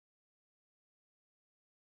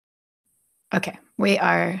Okay, we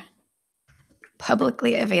are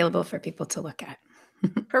publicly available for people to look at.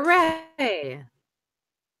 Hooray!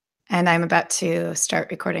 And I'm about to start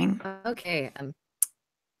recording. Okay.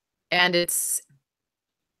 And it's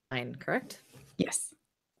fine, correct? Yes.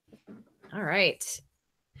 All right.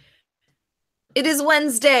 It is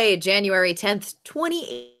Wednesday, January 10th,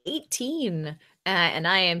 2018. And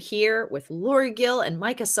I am here with Lori Gill and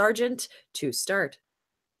Micah Sargent to start.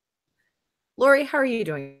 Lori, how are you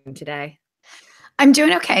doing today? I'm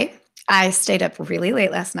doing okay. I stayed up really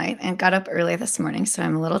late last night and got up early this morning, so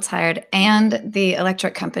I'm a little tired. And the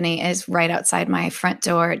electric company is right outside my front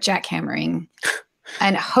door jackhammering.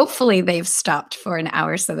 And hopefully they've stopped for an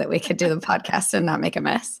hour so that we could do the podcast and not make a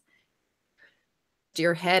mess.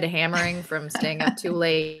 Your head hammering from staying up too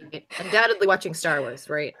late, undoubtedly watching Star Wars,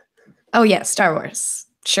 right? Oh, yeah, Star Wars.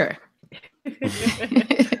 Sure.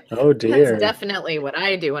 Oh, dear. That's definitely what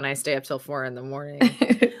I do when I stay up till 4 in the morning.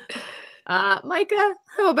 Micah,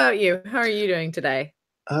 how about you? How are you doing today?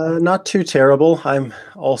 Not too terrible. I'm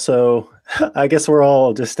also, I guess we're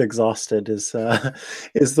all just exhausted is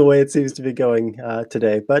the way it seems to be going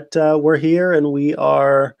today. But we're here and we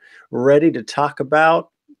are ready to talk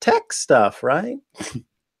about tech stuff, right?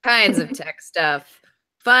 Kinds of tech stuff.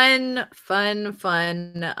 Fun.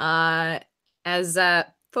 As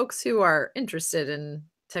folks who are interested in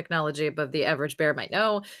technology above the average bear might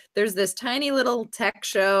know, there's this tiny little tech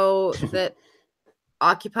show that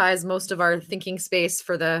occupies most of our thinking space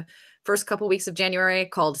for the first couple weeks of January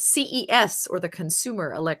called CES, or the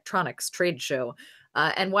Consumer Electronics Trade Show.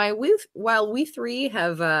 And while we three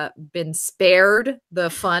have been spared the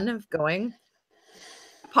fun of going,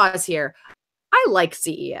 pause here. I like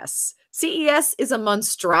CES. CES is a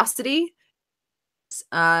monstrosity,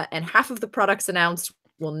 and half of the products announced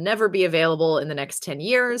will never be available in the next 10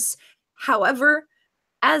 years. However,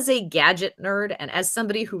 as a gadget nerd and as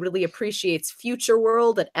somebody who really appreciates Future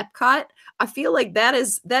World at Epcot, I feel like that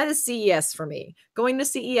is CES for me. Going to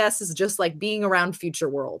CES is just like being around Future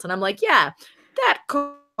World. And I'm like, yeah, that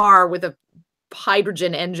car with a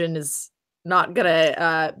hydrogen engine is not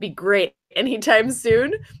gonna be great anytime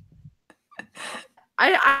soon.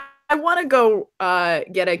 I want to go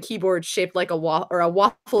get a keyboard shaped like a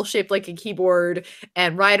waffle shaped like a keyboard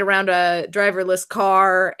and ride around a driverless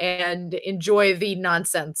car and enjoy the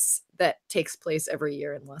nonsense that takes place every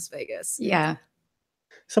year in Las Vegas. Yeah.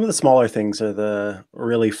 Some of the smaller things are the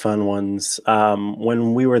really fun ones.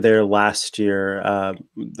 When we were there last year,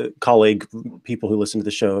 the colleague, people who listen to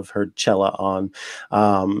the show have heard Chella on.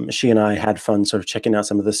 She and I had fun sort of checking out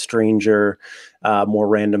some of the stranger, more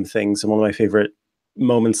random things. And one of my favorite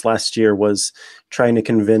moments last year was trying to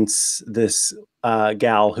convince this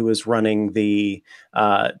gal who was running the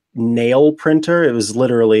nail printer. It was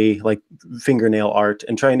literally like fingernail art,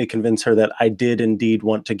 and trying to convince her that I did indeed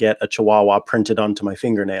want to get a chihuahua printed onto my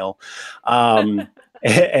fingernail. And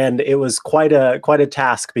it was quite a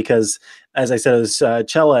task because, as I said, it was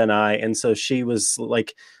Chella and I, and so she was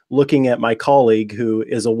like looking at my colleague, who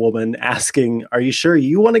is a woman, asking, "Are you sure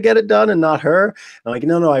you want to get it done and not her?" I'm like,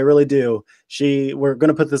 no, I really do. We're going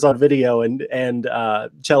to put this on video, and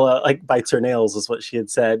Chella like bites her nails, is what she had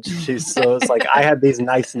said. So it's like, I had these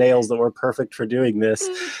nice nails that were perfect for doing this,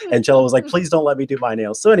 and Chella was like, "Please don't let me do my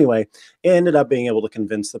nails." So anyway, I ended up being able to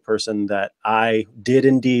convince the person that I did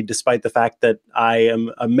indeed, despite the fact that I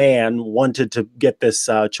am a man, wanted to get this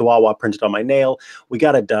chihuahua printed on my nail. We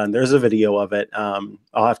got it done. There's a video of it.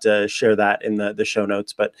 I'll have to share that in the show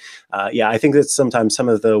notes. But yeah, I think that sometimes some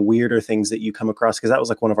of the weirder things that you come across, because that was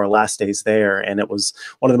like one of our last days there, and it was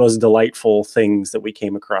one of the most delightful things that we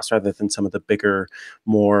came across, rather than some of the bigger,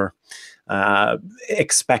 more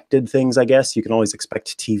expected things. I guess you can always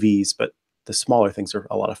expect TVs, but the smaller things are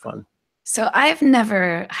a lot of fun. So I've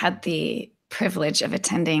never had the privilege of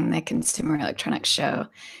attending the Consumer Electronics Show.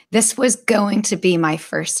 This was going to be my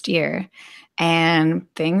first year, and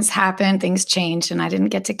things happened, things changed, and I didn't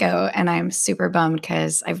get to go. And I'm super bummed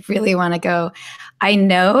because I really want to go. I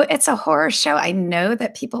know it's a horror show. I know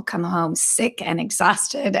that people come home sick and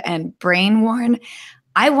exhausted and brain worn.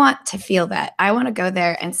 I want to feel that. I want to go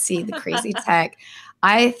there and see the crazy tech.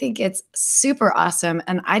 I think it's super awesome.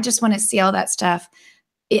 And I just want to see all that stuff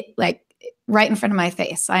like right in front of my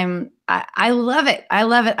face. I love it. I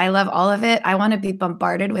love it. I love all of it. I want to be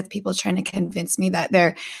bombarded with people trying to convince me that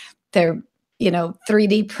their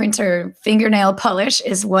 3D printer fingernail polish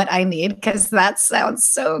is what I need, because that sounds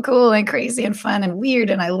so cool and crazy and fun and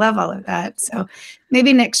weird, and I love all of that. So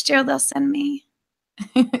maybe next year they'll send me.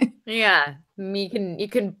 Yeah, you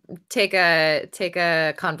can take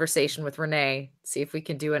a conversation with Renee, see if we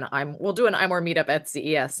can do we'll do an iMore meetup at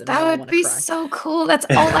CES, and That we'll all would want to be cry. so cool. That's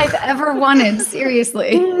all I've ever wanted,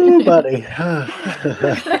 seriously. Ooh, buddy.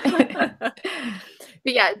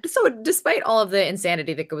 But yeah, so despite all of the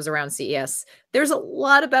insanity that goes around CES, there's a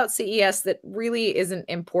lot about CES that really isn't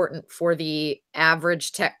important for the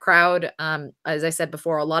average tech crowd. As I said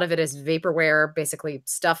before, a lot of it is vaporware, basically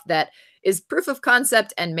stuff that is proof of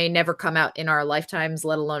concept and may never come out in our lifetimes,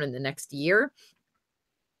 let alone in the next year.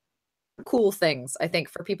 Cool things, I think,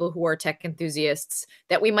 for people who are tech enthusiasts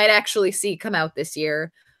that we might actually see come out this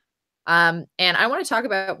year. And I want to talk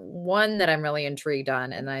about one that I'm really intrigued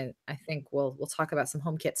on, and I think we'll talk about some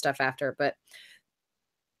HomeKit stuff after. But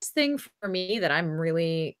this thing for me that I'm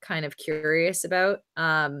really kind of curious about,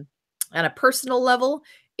 on a personal level,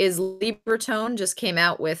 is Libratone just came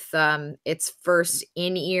out with its first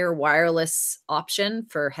in-ear wireless option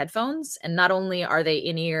for headphones, and not only are they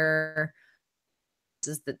in-ear,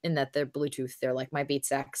 in that they're Bluetooth, they're like my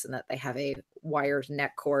Beats X, and that they have a wired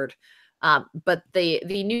neck cord. But the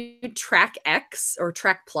new Track X, or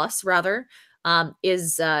Track Plus rather,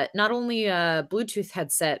 is not only a Bluetooth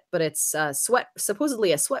headset, but it's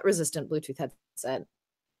supposedly a sweat resistant Bluetooth headset.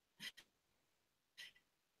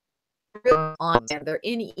 And their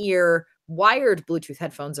in-ear wired Bluetooth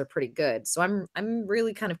headphones are pretty good. So I'm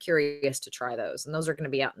really kind of curious to try those, and those are going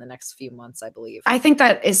to be out in the next few months, I believe. I think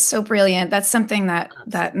that is so brilliant. That's something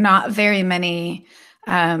that not very many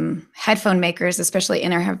headphone makers, especially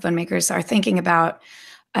inner headphone makers, are thinking about,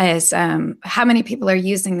 is how many people are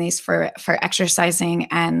using these for exercising,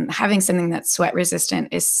 and having something that's sweat resistant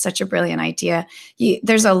is such a brilliant idea.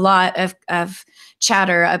 There's a lot of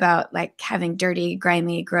chatter about like having dirty,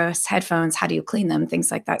 grimy, gross headphones. How do you clean them?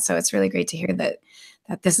 Things like that. So it's really great to hear that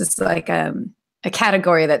this is like a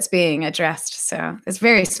category that's being addressed. So it's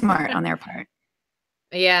very smart on their part.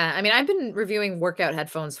 Yeah, I mean, I've been reviewing workout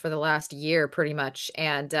headphones for the last year pretty much,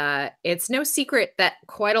 and it's no secret that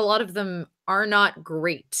quite a lot of them are not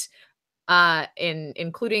great,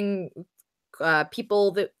 including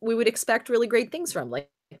people that we would expect really great things from,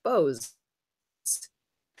 like Bose.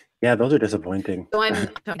 Yeah, those are disappointing. So I'm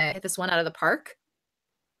gonna hit this one out of the park,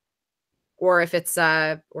 or if it's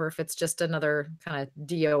just another kind of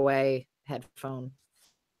DOA headphone.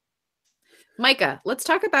 Micah, let's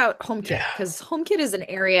talk about HomeKit, because HomeKit is an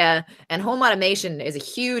area, and home automation is a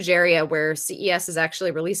huge area where CES is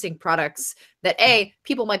actually releasing products that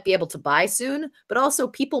people might be able to buy soon, but also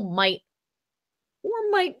people might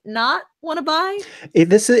or might not want to buy.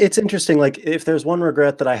 It's interesting. Like, if there's one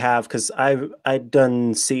regret that I have, because I'd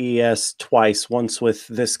done CES twice, once with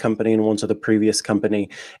this company and once with a previous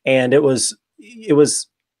company, and it was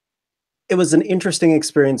an interesting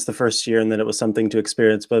experience the first year, and then it was something to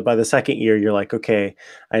experience. But by the second year, you're like, okay,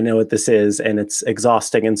 I know what this is, and it's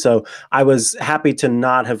exhausting. And so I was happy to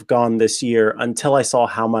not have gone this year until I saw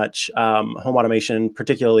how much home automation,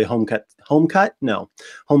 particularly HomeKit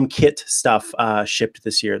stuff shipped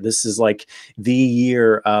this year. This is like the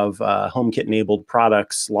year of HomeKit enabled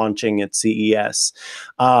products launching at CES.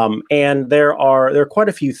 And there are quite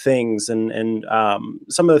a few things, and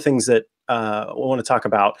some of the things that I want to talk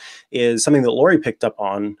about is something that Lori picked up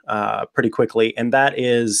on pretty quickly, and that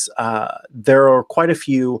is there are quite a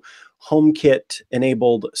few HomeKit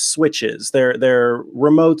enabled switches. They're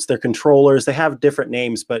remotes, they're controllers. They have different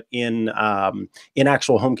names, but in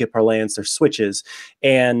actual HomeKit parlance, they're switches.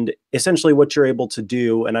 And essentially, what you're able to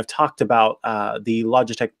do, and I've talked about the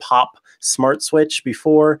Logitech Pop Smart Switch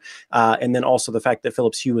before, and then also the fact that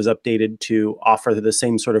Philips Hue was updated to offer the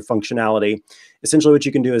same sort of functionality. Essentially, what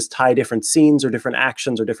you can do is tie different scenes or different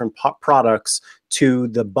actions or different products to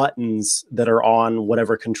the buttons that are on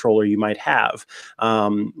whatever controller you might have.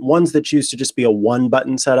 Ones that choose to just be a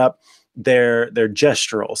one-button setup, they're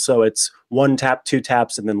gestural. So it's one tap, two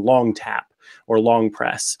taps, and then long tap or long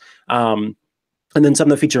press. And then some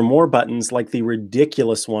that feature more buttons, like the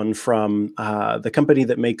ridiculous one from the company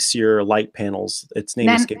that makes your light panels. Its name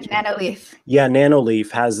escapes me. Nanoleaf. Yeah,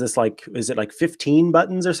 Nanoleaf has this, like, is it like 15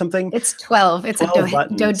 buttons or something? It's 12. It's 12 a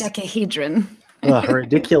buttons. dodecahedron.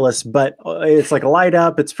 Ridiculous, but it's like a light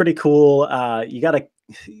up. It's pretty cool. You gotta,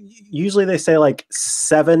 usually they say like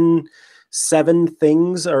seven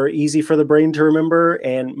things are easy for the brain to remember,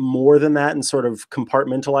 and more than that, and sort of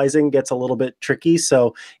compartmentalizing gets a little bit tricky.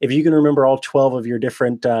 So if you can remember all 12 of your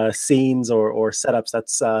different scenes or setups,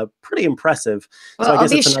 that's pretty impressive. Well, so I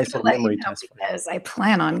guess I'll it's be a nice sure little to memory let you know, test for you. because I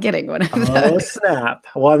plan on getting one of Oh, those. snap.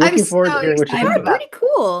 Well, I'm looking forward to hearing what you think about. Pretty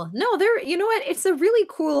cool. No, you know what? It's a really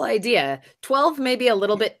cool idea. 12 maybe a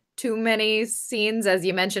little bit too many scenes, as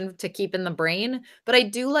you mentioned, to keep in the brain. But I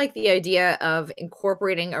do like the idea of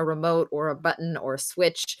incorporating a remote or a button or a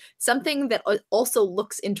switch, something that also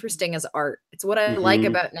looks interesting as art. It's what I like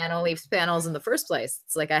about Nanoleaf's panels in the first place.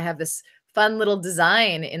 It's like I have this fun little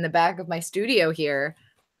design in the back of my studio here.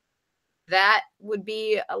 That would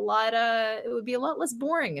be a lot, it would be a lot less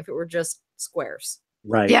boring if it were just squares.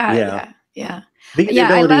 Right. Yeah, Yeah. yeah, yeah. The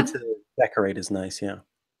Yeah, ability to decorate is nice. Yeah.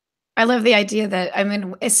 I love the idea that, I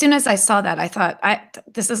mean, as soon as I saw that, I thought,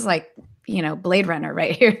 this is like, Blade Runner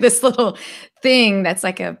right here. This little thing that's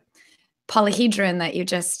like a polyhedron that you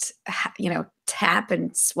just, tap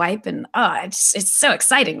and swipe, and it's so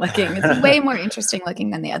exciting looking. It's way more interesting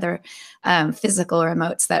looking than the other physical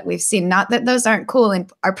remotes that we've seen. Not that those aren't cool and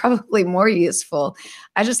are probably more useful.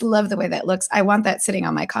 I just love the way that looks. I want that sitting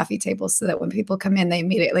on my coffee table so that when people come in, they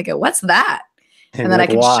immediately go, "What's that?" And then I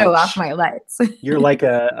can show off my lights. You're like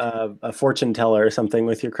a fortune teller or something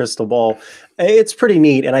with your crystal ball. It's pretty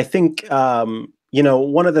neat. And I think,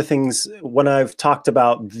 one of the things when I've talked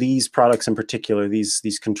about these products in particular,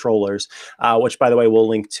 these controllers, which, by the way, we'll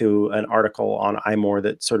link to an article on iMore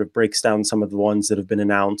that sort of breaks down some of the ones that have been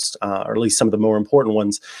announced, or at least some of the more important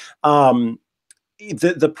ones.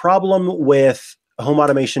 The problem with home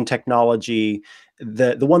automation technology,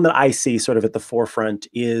 the one that I see sort of at the forefront,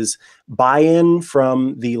 is buy-in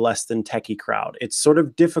from the less than techie crowd. It's sort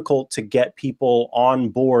of difficult to get people on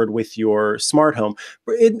board with your smart home.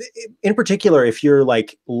 In particular, if you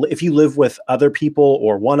live with other people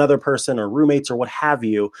or one other person or roommates or what have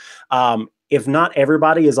you, if not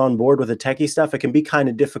everybody is on board with the techie stuff, it can be kind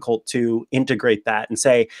of difficult to integrate that and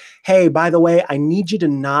say, hey, by the way, I need you to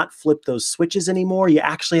not flip those switches anymore. You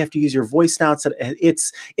actually have to use your voice now.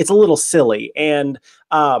 It's a little silly. And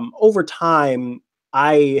over time,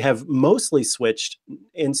 I have mostly switched,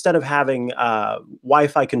 instead of having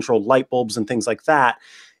Wi-Fi controlled light bulbs and things like that.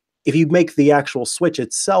 If you make the actual switch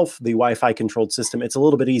itself the Wi-Fi controlled system, it's a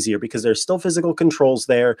little bit easier because there's still physical controls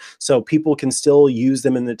there, so people can still use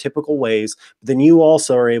them in the typical ways. But then you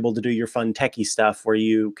also are able to do your fun techie stuff where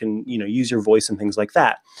you can, use your voice and things like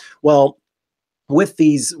that. Well, with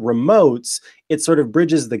these remotes, it sort of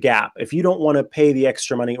bridges the gap. If you don't want to pay the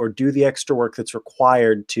extra money or do the extra work that's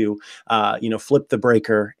required to, flip the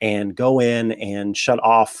breaker and go in and shut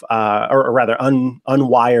off, or rather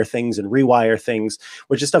unwire things and rewire things,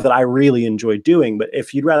 which is stuff that I really enjoy doing. But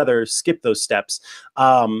if you'd rather skip those steps,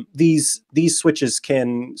 these switches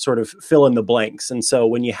can sort of fill in the blanks. And so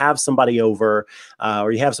when you have somebody over,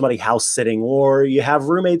 or you have somebody house sitting, or you have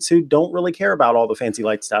roommates who don't really care about all the fancy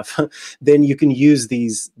light stuff, then you can use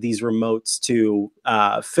these remotes to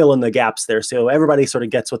fill in the gaps there, so everybody sort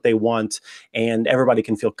of gets what they want and everybody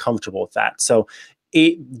can feel comfortable with that. So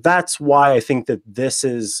that's why I think that this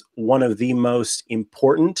is one of the most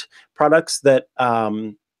important products that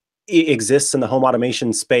exists in the home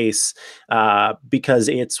automation space, because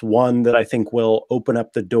it's one that I think will open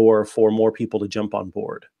up the door for more people to jump on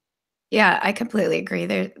board. Yeah, I completely agree.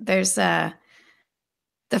 There's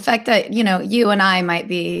the fact that, you and I might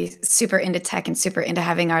be super into tech and super into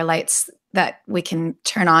having our lights that we can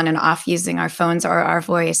turn on and off using our phones or our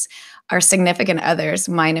voice. Our significant others,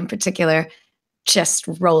 mine in particular, just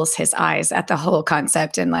rolls his eyes at the whole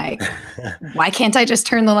concept and like, why can't I just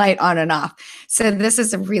turn the light on and off? So this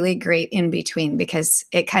is a really great in between, because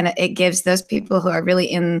it gives those people who are really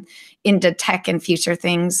into tech and future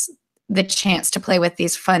things the chance to play with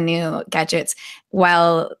these fun new gadgets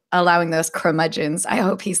while allowing those curmudgeons, I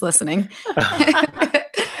hope he's listening,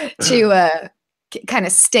 to kind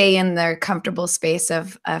of stay in their comfortable space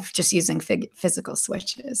of just using physical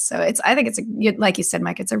switches. So I think like you said,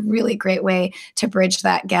 Mike, it's a really great way to bridge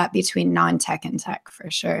that gap between non-tech and tech,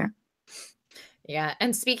 for sure. Yeah.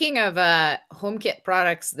 And speaking of HomeKit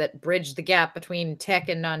products that bridge the gap between tech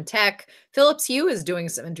and non-tech, Philips Hue is doing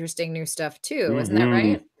some interesting new stuff too. Isn't that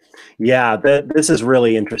right? Yeah, this is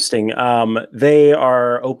really interesting. They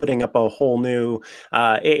are opening up a whole new,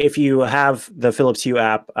 if you have the Philips Hue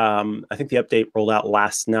app, I think the update rolled out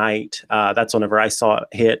last night. That's whenever I saw it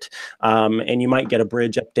hit. And you might get a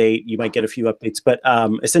bridge update. You might get a few updates. But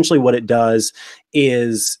essentially what it does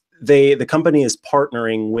is the company is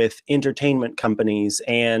partnering with entertainment companies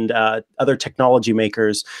and other technology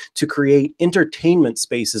makers to create entertainment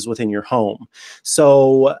spaces within your home.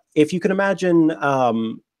 So if you can imagine,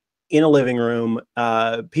 in a living room,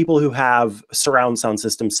 people who have surround sound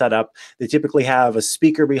systems set up, they typically have a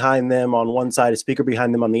speaker behind them on one side, a speaker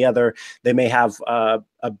behind them on the other. They may have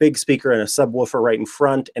a big speaker and a subwoofer right in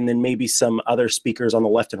front, and then maybe some other speakers on the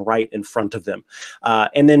left and right in front of them.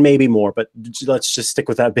 And then maybe more, but let's just stick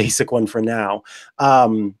with that basic one for now.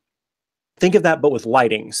 think of that, but with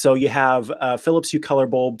lighting. So you have a Philips Hue color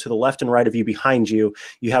bulb to the left and right of you behind you.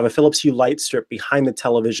 You have a Philips Hue light strip behind the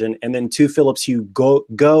television, and then two Philips Hue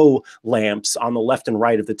go lamps on the left and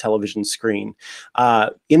right of the television screen.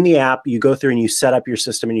 In the app, you go through and you set up your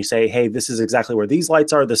system and you say, hey, this is exactly where these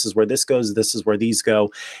lights are. This is where this goes. This is where these go.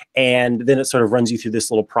 And then it sort of runs you through this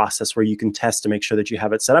little process where you can test to make sure that you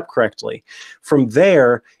have it set up correctly. From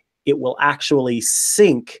there, it will actually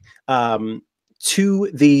sync to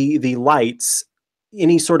the lights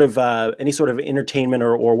any sort of entertainment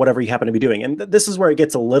or whatever you happen to be doing. And this is where it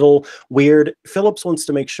gets a little weird. Philips wants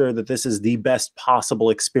to make sure that this is the best possible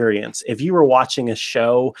experience. If you were watching a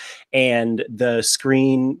show and the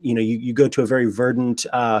screen, you know, you go to a very verdant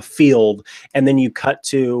field and then you cut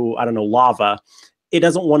to, I don't know, lava, it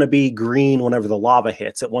doesn't want to be green whenever the lava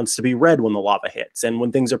hits. It wants to be red when the lava hits. And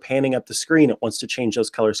when things are panning up the screen, it wants to change those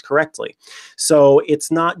colors correctly. So it's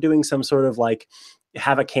not doing some sort of like,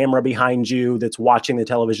 have a camera behind you that's watching the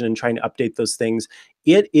television and trying to update those things.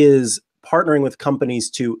 It is partnering with companies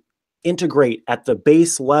to integrate at the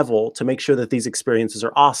base level to make sure that these experiences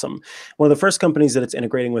are awesome. One of the first companies that it's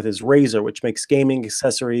integrating with is Razer, which makes gaming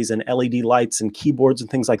accessories and LED lights and keyboards and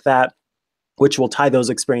things like that, which will tie those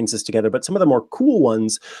experiences together. But some of the more cool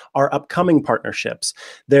ones are upcoming partnerships.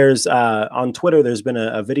 There's on Twitter, there's been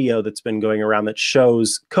a video that's been going around that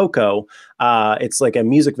shows Coco. It's like a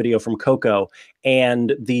music video from Coco,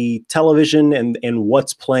 and the television and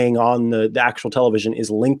what's playing on the actual television is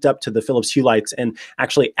linked up to the Philips Hue lights. And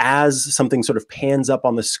actually, as something sort of pans up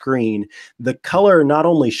on the screen, the color not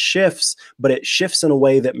only shifts, but it shifts in a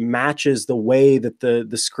way that matches the way that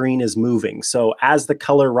the screen is moving. So as the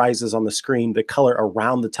color rises on the screen, the color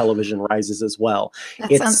around the television rises as well.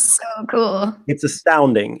 That sounds so cool. It's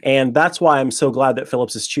astounding. And that's why I'm so glad that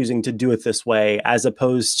Philips is choosing to do it this way, as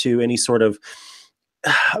opposed to any sort of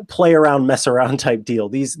play around, mess around type deal.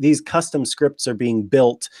 These custom scripts are being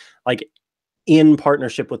built like in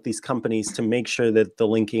partnership with these companies to make sure that the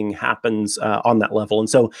linking happens on that level. And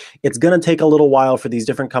so it's going to take a little while for these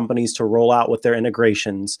different companies to roll out with their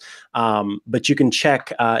integrations. But you can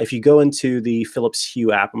check if you go into the Philips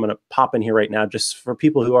Hue app. I'm going to pop in here right now just for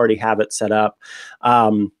people who already have it set up.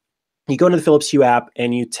 You go into the Philips Hue app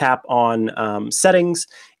and you tap on settings,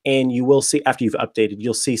 and you will see, after you've updated,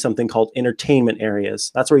 you'll see something called entertainment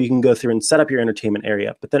areas. That's where you can go through and set up your entertainment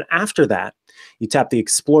area. But then after that, you tap the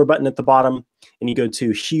explore button at the bottom and you go to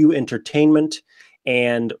Hue Entertainment.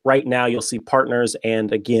 And right now you'll see partners.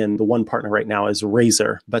 And again, the one partner right now is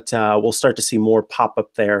Razer, but we'll start to see more pop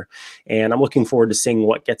up there. And I'm looking forward to seeing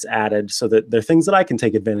what gets added so that they're things that I can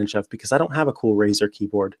take advantage of, because I don't have a cool Razer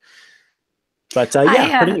keyboard. But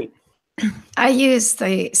yeah, pretty neat. I use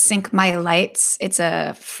the Sync My Lights. It's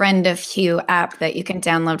a friend of Hue app that you can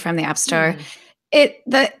download from the App Store.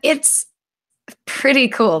 It's pretty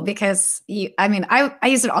cool because I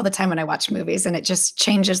use it all the time when I watch movies, and it just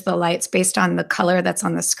changes the lights based on the color that's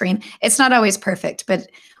on the screen. It's not always perfect, but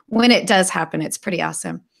when it does happen, it's pretty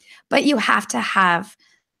awesome. But you have to have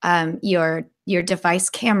your device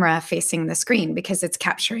camera facing the screen because it's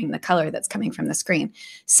capturing the color that's coming from the screen.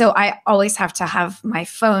 So I always have to have my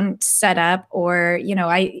phone set up, or, you know,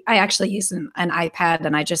 I actually use an iPad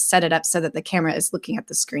and I just set it up so that the camera is looking at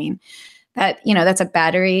the screen. That, you know, that's a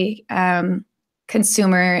battery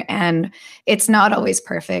consumer, and it's not always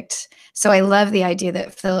perfect. So I love the idea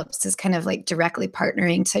that Philips is kind of like directly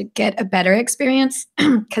partnering to get a better experience,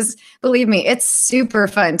 because believe me, it's super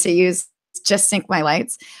fun to use just Sync My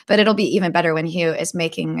Lights, but it'll be even better when Hue is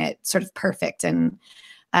making it sort of perfect. And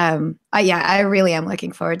yeah, I really am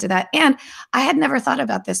looking forward to that. And I had never thought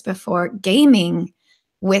about this before, gaming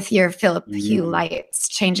with your Philips Hue lights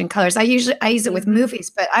changing colors. I use it with movies,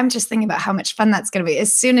 but I'm just thinking about how much fun that's going to be.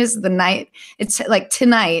 As soon as the night, it's like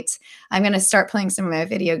tonight, I'm going to start playing some of my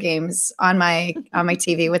video games on my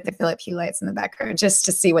TV with the Philips Hue lights in the background, just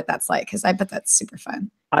to see what that's like, because I bet that's super fun.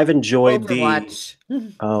 I've enjoyed Overwatch.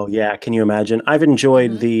 Oh yeah, can you imagine? I've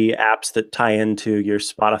enjoyed the apps that tie into your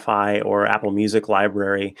Spotify or Apple Music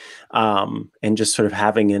library, and just sort of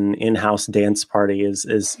having an in-house dance party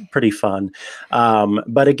is pretty fun.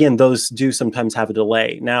 But again, those do sometimes have a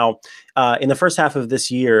delay. Now, in the first half of this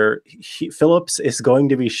year, Philips is going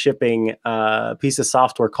to be shipping a piece of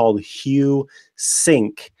software called Hue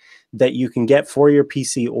Sync that you can get for your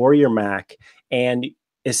PC or your Mac. And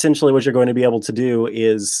essentially what you're going to be able to do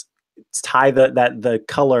is tie the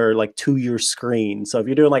color like to your screen. So if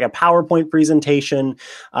you're doing like a PowerPoint presentation,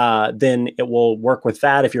 then it will work with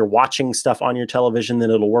that. If you're watching stuff on your television,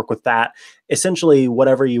 then it'll work with that. Essentially,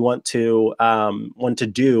 whatever you want to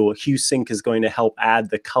do, Hue Sync is going to help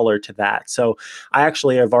add the color to that. So I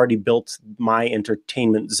actually have already built my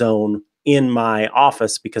entertainment zone in my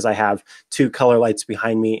office because I have 2 color lights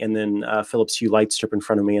behind me and then Philips Hue light strip in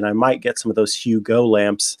front of me. And I might get some of those Hue Go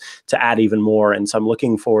lamps to add even more. And so I'm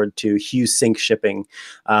looking forward to Hue Sync shipping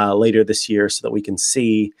later this year so that we can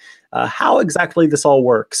see how exactly this all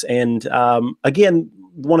works. And again,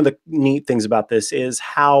 one of the neat things about this is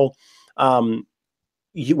how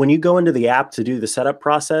when you go into the app to do the setup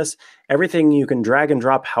process, everything you can drag and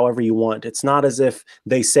drop however you want. It's not as if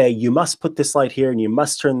they say you must put this light here and you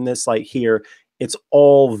must turn this light here. It's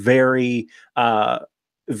all very,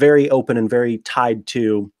 very open and very tied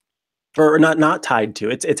to, or not tied to.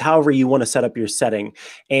 It's however you want to set up your setting.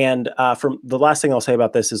 And from the last thing I'll say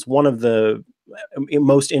about this is one of the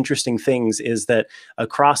most interesting things is that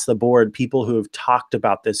across the board, people who have talked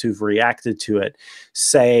about this, who've reacted to it,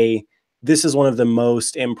 say this is one of the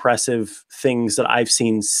most impressive things that I've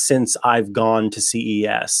seen since I've gone to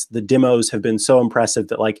CES. The demos have been so impressive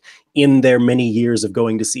that, like, in their many years of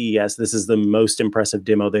going to CES, this is the most impressive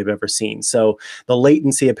demo they've ever seen. So the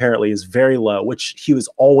latency apparently is very low, which Hue has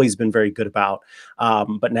always been very good about.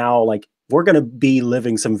 But now, like, we're going to be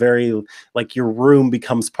living some very, like, your room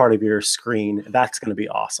becomes part of your screen. That's going to be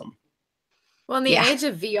awesome. Well, in the age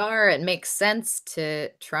of VR, it makes sense to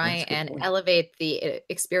try and elevate the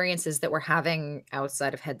experiences that we're having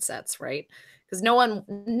outside of headsets, right? Because no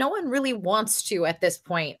one really wants to, at this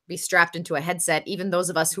point, be strapped into a headset, even those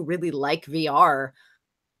of us who really like VR.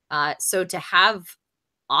 So to have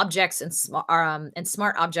objects and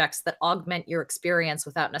smart objects that augment your experience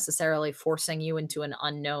without necessarily forcing you into an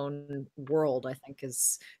unknown world, I think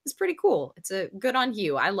is pretty cool. It's a good on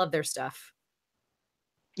Hue. I love their stuff.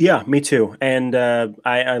 Yeah, me too. And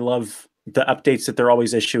I love the updates that they're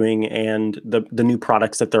always issuing and the new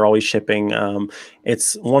products that they're always shipping.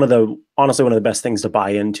 It's honestly one of the best things to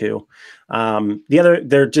buy into.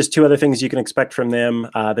 There are just 2 other things you can expect from them.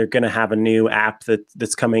 They're going to have a new app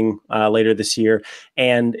that's coming later this year.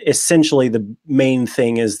 And essentially the main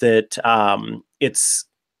thing is that it's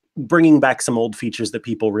bringing back some old features that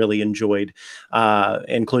people really enjoyed,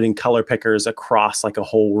 including color pickers across like a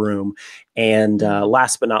whole room. And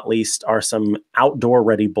last but not least are some outdoor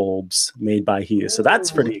ready bulbs made by Hue. So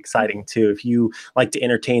that's pretty exciting too. If you like to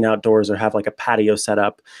entertain outdoors or have like a patio set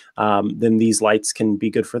up, then these lights can be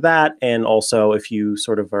good for that. And also if you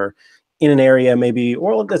sort of are in an area maybe,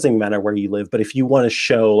 or it doesn't even matter where you live, but if you want to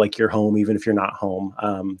show like your home, even if you're not home,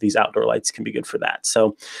 these outdoor lights can be good for that.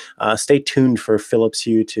 So stay tuned for Philips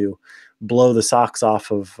Hue to blow the socks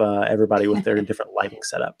off of everybody with their different lighting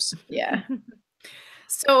setups. Yeah.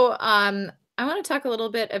 So I want to talk a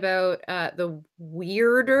little bit about the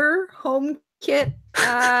weirder HomeKit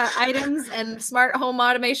items and smart home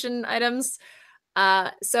automation items.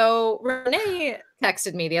 So Renee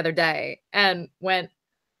texted me the other day and went,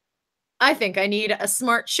 I think I need a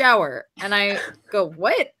smart shower. And I go,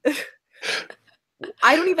 what?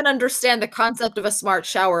 I don't even understand the concept of a smart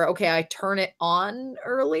shower. Okay, I turn it on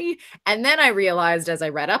early. And then I realized as I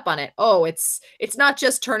read up on it, oh, it's not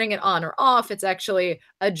just turning it on or off. It's actually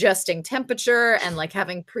adjusting temperature and like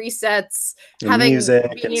having presets, and having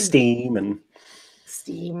music and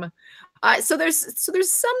steam. So there's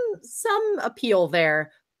some appeal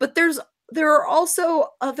there, but there are also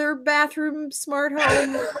other bathroom smart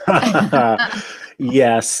home.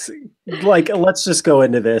 Yes. Like, let's just go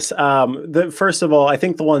into this. First of all, I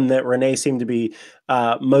think the one that Renee seemed to be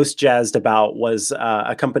most jazzed about was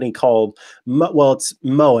a company called, it's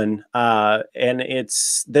Moen, and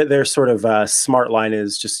it's their sort of smart line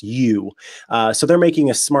is just you. So they're making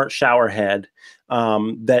a smart shower head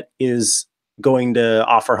that is going to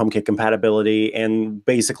offer HomeKit compatibility, and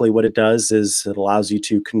basically what it does is it allows you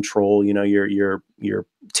to control, your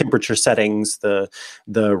temperature settings,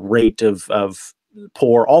 the rate of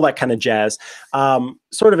pour, all that kind of jazz.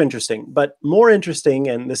 Sort of interesting, but more interesting,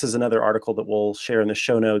 and this is another article that we'll share in the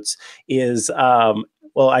show notes, is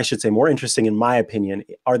I should say more interesting in my opinion,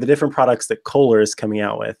 are the different products that Kohler is coming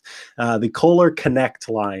out with. The Kohler Connect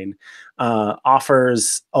line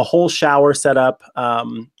offers a whole shower setup,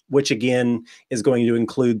 which again is going to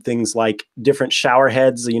include things like different shower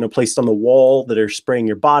heads, placed on the wall that are spraying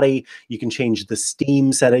your body. You can change the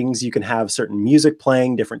steam settings. You can have certain music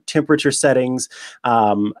playing, different temperature settings,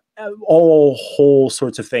 all whole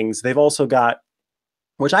sorts of things. They've also got,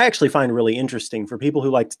 which I actually find really interesting for people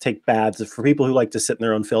who like to take baths, for people who like to sit in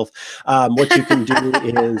their own filth. What you can do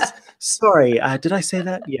is, sorry, did I say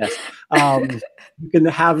that? Yes. You can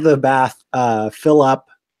have the bath fill up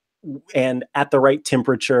and at the right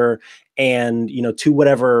temperature, and to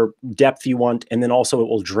whatever depth you want, and then also it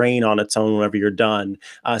will drain on its own whenever you're done.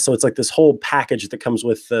 So it's like this whole package that comes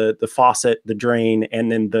with the faucet, the drain,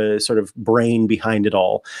 and then the sort of brain behind it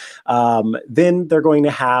all. Then they're going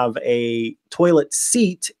to have a toilet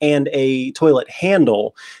seat and a toilet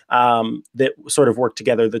handle that sort of work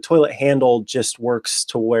together. The toilet handle just works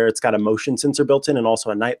to where it's got a motion sensor built in and also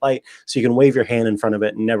a nightlight, so you can wave your hand in front of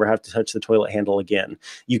it and never have to touch the toilet handle again.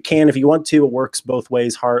 You can if you want to. It works both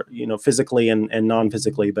ways, physically and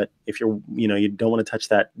non-physically. But if you don't want to touch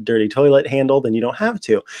that dirty toilet handle, then you don't have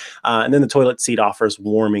to. And then the toilet seat offers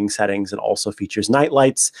warming settings and also features night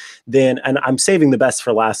lights. Then, and I'm saving the best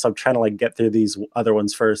for last, so I'm trying to get through these other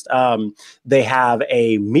ones first. They have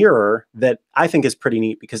a mirror that I think is pretty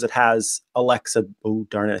neat because it has Alexa. Oh,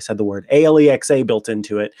 darn it, I said the word Alexa built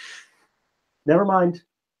into it. Never mind.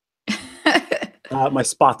 My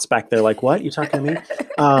spot's back there. Like, what? You talking to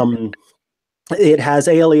me? It has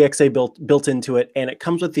Alexa built into it, and it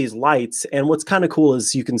comes with these lights. And what's kind of cool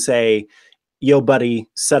is you can say, yo, buddy,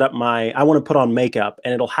 set up I want to put on makeup,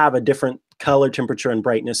 and it'll have a different color, temperature, and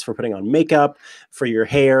brightness for putting on makeup, for your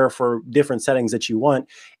hair, for different settings that you want.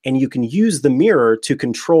 And you can use the mirror to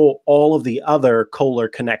control all of the other Kohler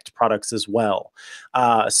Connect products as well.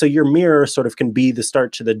 So your mirror sort of can be the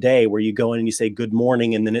start to the day, where you go in and you say good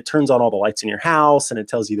morning, and then it turns on all the lights in your house and it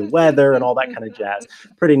tells you the weather and all that kind of jazz.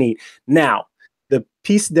 Pretty neat. Now, the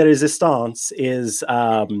piece de resistance is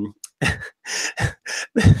I'm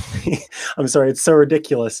sorry, it's so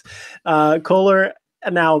ridiculous. Kohler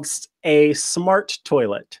announced a smart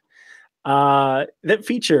toilet that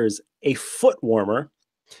features a foot warmer,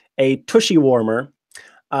 a tushy warmer,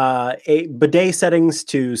 a bidet settings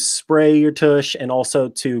to spray your tush and also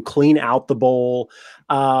to clean out the bowl.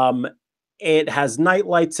 It has night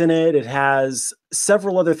lights in it. It has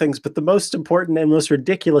several other things, but the most important and most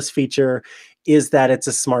ridiculous feature is that it's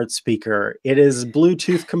a smart speaker. It is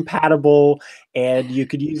Bluetooth compatible, and you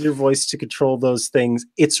could use your voice to control those things.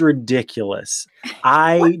 It's ridiculous. What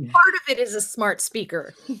part of it is a smart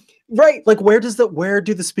speaker? Right. Like, where do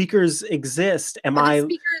the speakers exist?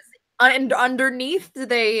 Speakers and underneath, do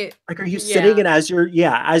they are you sitting, and as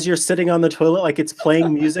you're sitting on the toilet, like it's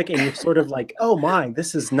playing music and you're sort of like, oh my,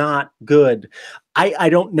 this is not good. I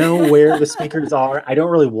don't know where the speakers are. I don't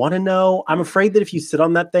really want to know. I'm afraid that if you sit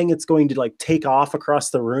on that thing, it's going to take off across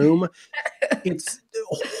the room. It's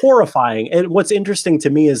horrifying. And what's interesting to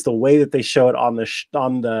me is the way that they show it on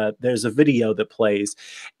there's a video that plays,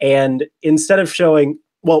 and instead of showing,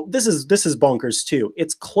 well, this is bonkers too.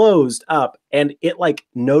 It's closed up, and it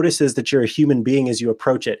notices that you're a human being as you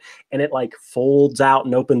approach it, and it folds out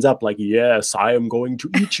and opens up like, yes, I am going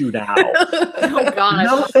to eat you now. Oh gosh.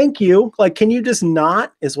 No, thank you. Can you just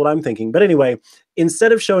not, is what I'm thinking. But anyway,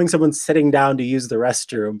 instead of showing someone sitting down to use the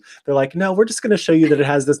restroom, they're like, no, we're just going to show you that it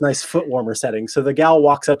has this nice foot warmer setting. So the gal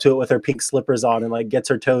walks up to it with her pink slippers on and gets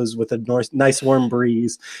her toes with a nice warm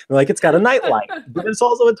breeze. And it's got a night light, but it's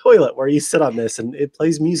also a toilet where you sit on this and it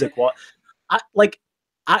plays music. Well,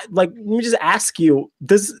 let me just ask you,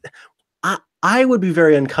 I would be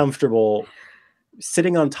very uncomfortable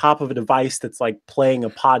sitting on top of a device that's playing a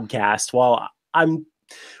podcast while I'm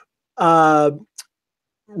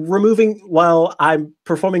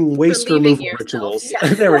performing waste removal rituals.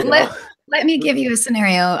 Yeah. There we go. Let me give you a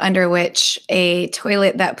scenario under which a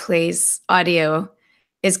toilet that plays audio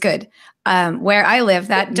is good. Where I live,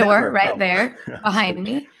 that door there behind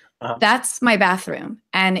me, that's my bathroom.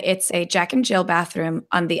 And it's a Jack and Jill bathroom.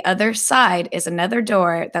 On the other side is another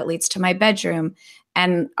door that leads to my bedroom.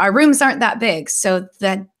 And our rooms aren't that big. So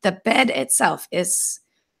the bed itself is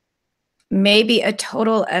maybe a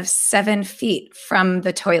total of 7 feet from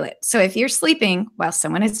the toilet. So if you're sleeping while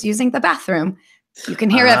someone is using the bathroom, you can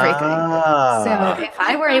hear everything. So if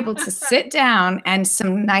I were able to sit down and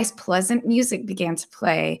some nice, pleasant music began to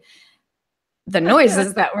play, the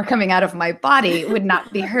noises that were coming out of my body would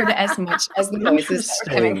not be heard as much as the noises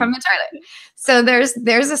that were coming from the toilet. So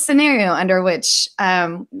there's a scenario under which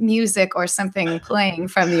music or something playing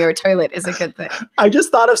from your toilet is a good thing. I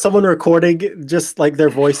just thought of someone recording just their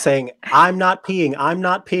voice saying, I'm not peeing,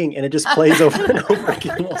 and it just plays over and over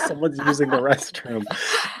again while someone's using the restroom.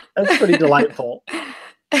 That's pretty delightful.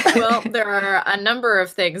 Well, there are a number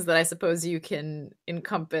of things that I suppose you can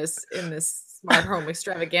encompass in this smart home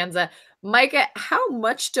extravaganza. Micah, how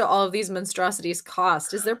much do all of these monstrosities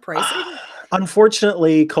cost? Is there pricing?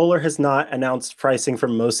 Unfortunately, Kohler has not announced pricing for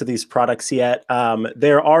most of these products yet.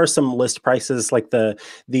 There are some list prices, like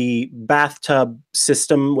the bathtub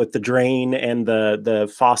system with the drain and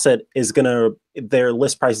the faucet is gonna, their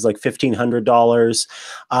list price is like $1,500.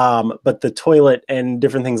 But the toilet and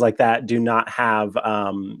different things like that do not have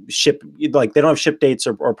like they don't have ship dates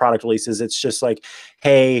or product releases. It's just like,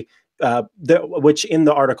 hey, which in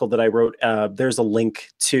the article that I wrote, there's a link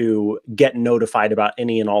to get notified about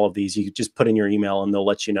any and all of these. You just put in your email and they'll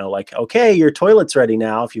let you know, like, okay, your toilet's ready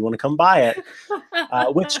now if you want to come buy it.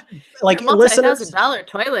 Which, like, Your listeners, multi-$1,000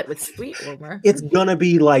 toilet with sweet warmer. it's gonna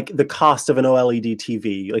be like the cost of an OLED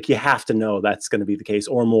TV. Like, you have to know that's going to be the case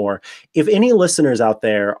or more. If any listeners out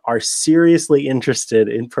there are seriously interested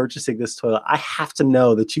in purchasing this toilet, I have to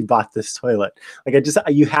know that you bought this toilet. Like,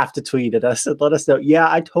 you have to tweet at us and let us know.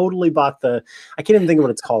 Yeah, I totally bought I can't even think of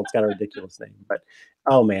what it's called. It's got a ridiculous name, but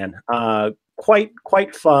oh man,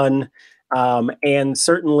 quite fun, and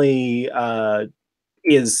certainly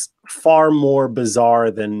is far more bizarre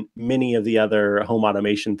than many of the other home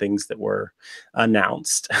automation things that were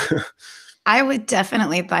announced. I would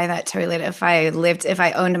definitely buy that toilet if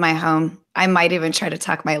I owned my home. I might even try to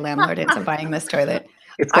talk my landlord into buying this toilet.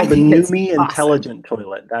 It's called the Numi Intelligent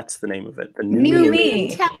Toilet. That's the name of it. The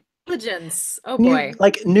Numi Intelligence. Oh boy.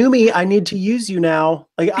 Like, Numi, I need to use you now.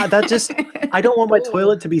 Like, that just, I don't want my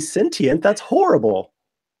toilet to be sentient. That's horrible.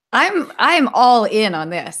 I'm all in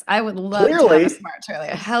on this. I would love to have a smart toilet.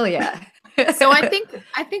 Hell yeah. So I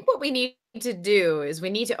think what we need to do is we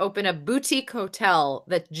need to open a boutique hotel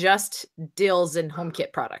that just deals in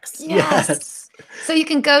HomeKit products. Yes. So you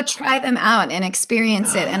can go try them out and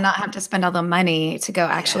experience it and not have to spend all the money to go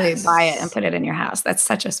actually buy it and put it in your house. That's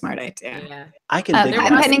such a smart idea. Yeah. I can think there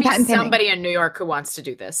must be somebody in New York who wants to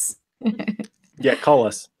do this. Yeah, call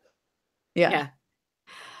us. Yeah.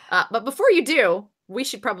 But before you do, we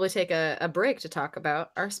should probably take a break to talk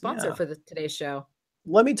about our sponsor for today's show.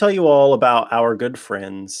 Let me tell you all about our good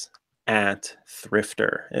friends at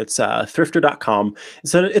Thrifter. It's thrifter.com.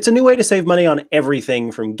 So it's a new way to save money on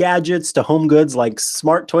everything from gadgets to home goods like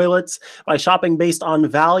smart toilets by shopping based on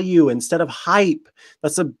value instead of hype.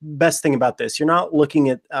 That's the best thing about this. You're not looking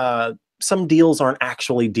at some deals aren't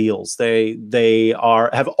actually deals. They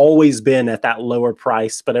have always been at that lower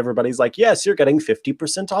price, but everybody's like, yes, you're getting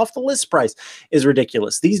 50% off the list price. Is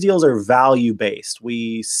ridiculous. These deals are value based.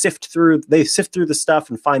 They sift through the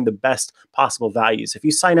stuff and find the best possible values. If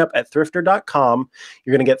you sign up at thrifter.com,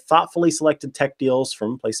 you're going to get thoughtfully selected tech deals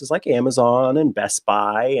from places like Amazon and Best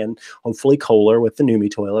Buy and hopefully Kohler with the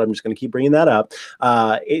Numi toilet. I'm just going to keep bringing that up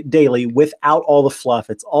daily without all the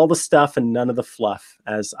fluff. It's all the stuff and none of the fluff,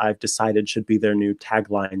 as I've decided should be their new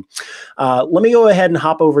tagline. Let me go ahead and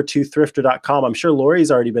hop over to thrifter.com. I'm sure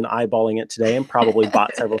Lori's already been eyeballing it today and probably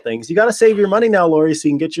bought several things. You got to save your money now, Lori, so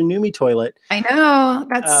you can get your Numi toilet. I know.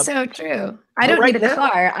 That's so true. I don't need a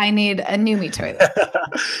car. I need a Numi toilet.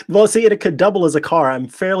 Well, see, it could double as a car. I'm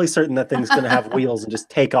fairly certain that thing's going to have wheels and just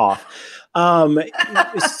take off.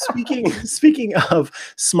 Speaking of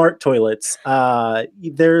smart toilets,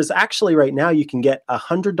 there's actually right now you can get a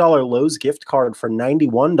 $100 Lowe's gift card for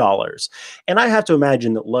 $91. And I have to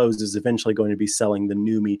imagine that Lowe's is eventually going to be selling the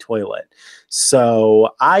Numi toilet. So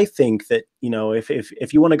I think that,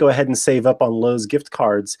 if you want to go ahead and save up on Lowe's gift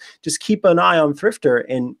cards, just keep an eye on Thrifter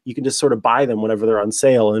and you can just sort of buy them whenever they're on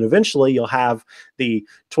sale. And eventually you'll have the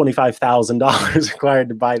 $25,000 required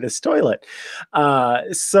to buy this toilet.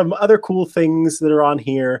 Some other cool things that are on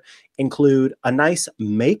here include a nice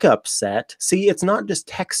makeup set. See, it's not just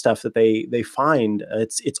tech stuff that they find.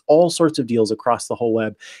 It's all sorts of deals across the whole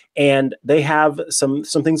web. And they have some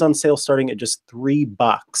things on sale starting at just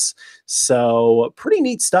 $3. So pretty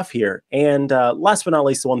neat stuff here. And last but not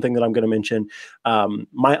least, the one thing that I'm going to mention,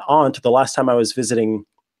 my aunt, the last time I was visiting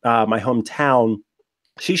my hometown,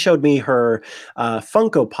 she showed me her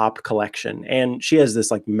Funko Pop collection, and she has this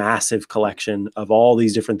like massive collection of all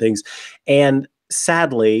these different things. And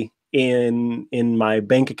sadly, in my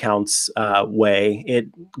bank accounts way, it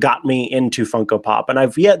got me into Funko Pop, and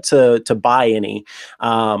I've yet to buy any,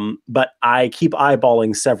 but I keep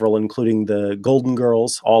eyeballing several, including the Golden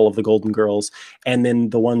Girls, all of the Golden Girls, and then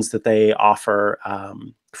the ones that they offer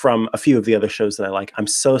from a few of the other shows that I like. I'm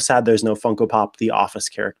so sad there's no Funko Pop The Office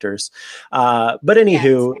characters. But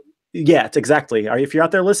anywho, yeah, it's exactly. If you're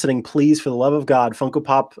out there listening, please, for the love of God, Funko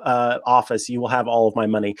Pop Office, you will have all of my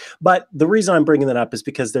money. But the reason I'm bringing that up is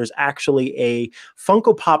because there's actually a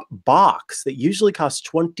Funko Pop box that usually costs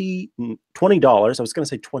 $29 $20. I was going to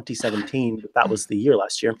say 2017, but that was the year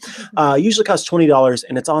last year. Usually costs $20,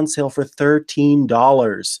 and it's on sale for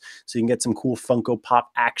 $13. So you can get some cool Funko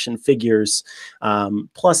Pop action figures,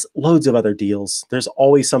 plus loads of other deals. There's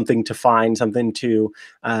always something to find, something to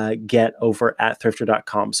get over at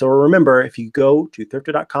thrifter.com. So remember, if you go to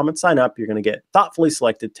thrifter.com and sign up, you're going to get thoughtfully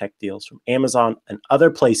selected tech deals from Amazon and other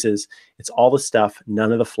places. It's all the stuff,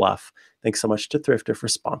 none of the fluff. Thanks so much to Thrifter for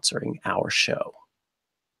sponsoring our show.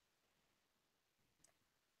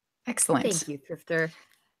 Excellent. Thank you, Thrifter.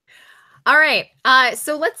 All right,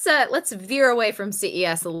 so let's veer away from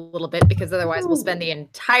CES a little bit, because otherwise we'll spend the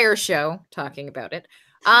entire show talking about it.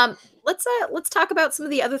 Let's talk about some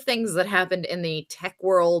of the other things that happened in the tech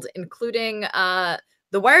world, including the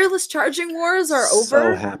wireless charging wars are over.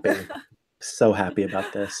 So happy. So happy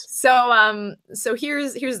about this. So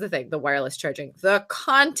here's the thing: the wireless charging, the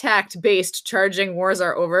contact-based charging wars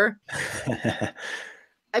are over.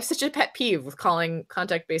 I have such a pet peeve with calling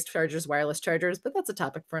contact-based chargers wireless chargers, but that's a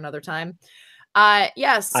topic for another time.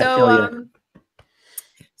 Yeah. So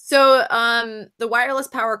the Wireless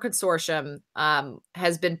Power Consortium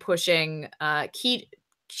has been pushing Qi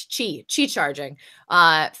charging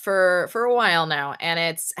for a while now, and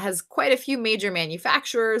it's has quite a few major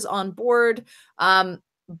manufacturers on board,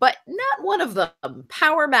 but not one of them,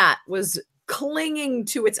 PowerMat, was clinging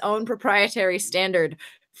to its own proprietary standard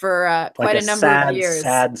for quite a number of years.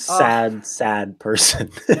 Sad person.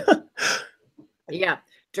 Yeah,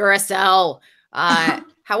 Duracell.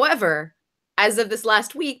 However, as of this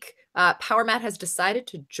last week, PowerMat has decided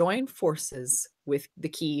to join forces with the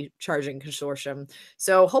Qi charging consortium.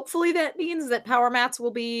 So hopefully that means that PowerMats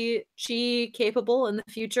will be Qi capable in the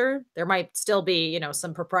future. There might still be,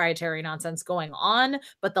 some proprietary nonsense going on,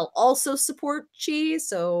 but they'll also support Qi.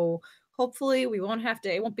 So hopefully we won't have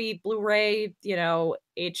to, it won't be Blu-ray,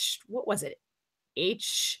 what was it?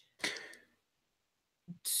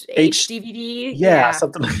 DVD, yeah,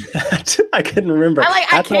 something like that. I couldn't remember.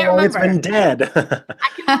 I can't remember. It's been dead. I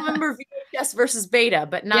can remember VHS versus Beta,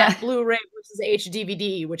 but not Blu-ray versus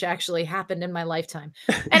HD-DVD, which actually happened in my lifetime.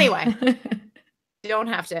 Anyway, you don't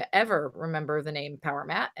have to ever remember the name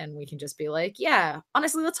PowerMat, and we can just be like, yeah.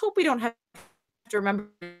 Honestly, let's hope we don't have to remember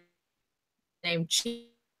the name cheating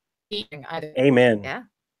either. Amen. Yeah.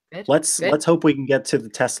 Good. Let's hope we can get to the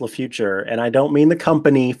Tesla future, and I don't mean the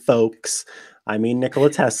company, folks. I mean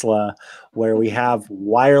Nikola Tesla, where we have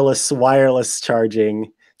wireless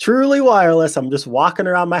charging, truly wireless. I'm just walking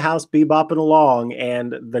around my house, bebopping along,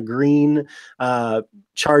 and the green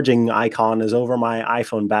charging icon is over my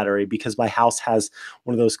iPhone battery, because my house has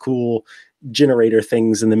one of those cool generator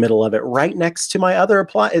things in the middle of it, right next to my other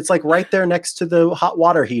appliance. It's like right there next to the hot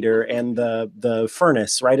water heater and the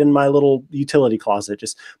furnace, right in my little utility closet,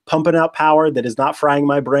 just pumping out power that is not frying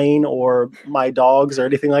my brain or my dogs or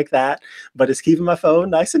anything like that, but it's keeping my phone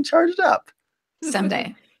nice and charged up.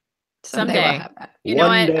 Someday we'll have that.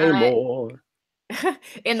 One day more.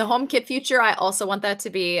 In the HomeKit future, I also want that to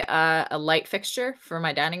be a light fixture for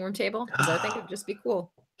my dining room table, because I think it would just be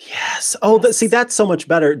cool. Yes. Oh, see, that's so much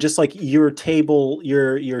better. Just like your table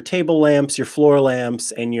lamps, your floor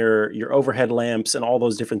lamps, and your overhead lamps, and all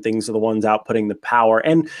those different things are the ones outputting the power.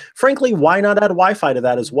 And frankly, why not add Wi-Fi to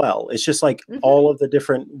that as well? It's just like all of the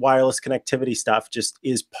different wireless connectivity stuff just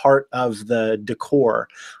is part of the decor.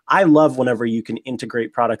 I love whenever you can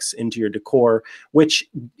integrate products into your decor, which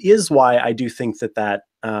is why I do think that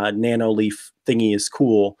nano leaf thingy is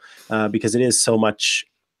cool, because it is so much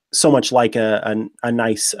like a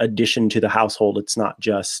nice addition to the household. It's not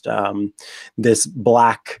just this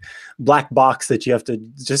black box that you have to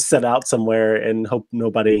just set out somewhere and hope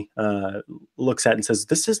nobody looks at and says,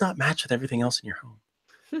 this does not match with everything else in your home.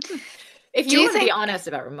 If you want to be honest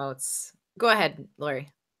about remotes, go ahead, Lori.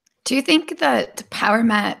 Do you think that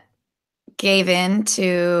PowerMat gave in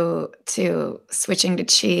to switching to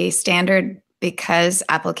Qi standard because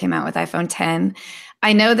Apple came out with iPhone 10?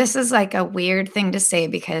 I know this is like a weird thing to say,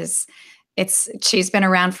 because Qi's been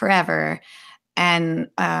around forever, and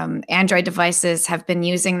Android devices have been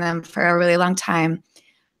using them for a really long time.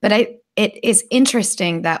 But it is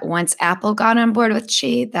interesting that once Apple got on board with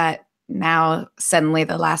Qi, that now suddenly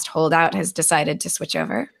the last holdout has decided to switch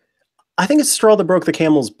over. I think it's a straw that broke the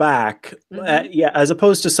camel's back. As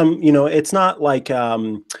opposed to some, it's not like,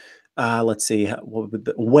 let's see,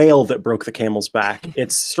 the whale that broke the camel's back.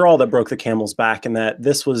 It's straw that broke the camel's back, and that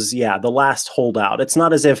this was, the last holdout. It's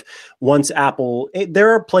not as if once Apple,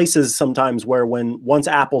 there are places sometimes where once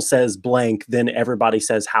Apple says blank, then everybody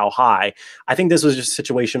says how high. I think this was just a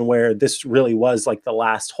situation where this really was like the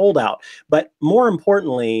last holdout. But more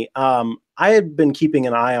importantly, I had been keeping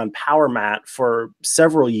an eye on PowerMat for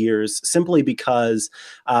several years simply because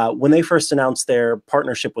when they first announced their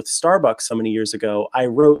partnership with Starbucks so many years ago, I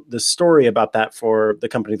wrote the story about that for the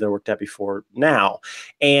company that I worked at before now.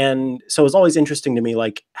 And so it was always interesting to me,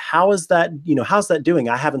 like, how is that, how's that doing?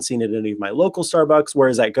 I haven't seen it in any of my local Starbucks. Where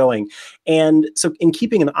is that going? And so in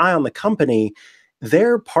keeping an eye on the company,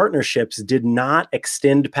 their partnerships did not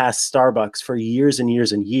extend past Starbucks for years and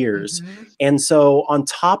years and years. Mm-hmm. And so on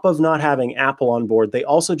top of not having Apple on board, they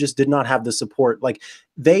also just did not have the support. Like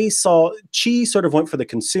they saw Qi sort of went for the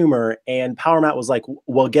consumer, and PowerMat was like,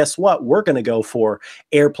 well, guess what? We're going to go for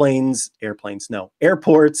airports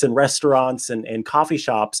and restaurants and coffee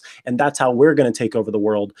shops. And that's how we're going to take over the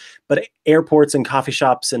world. But airports and coffee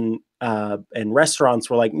shops and restaurants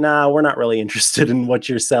were like, nah, we're not really interested in what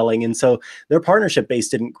you're selling. And so their partnership base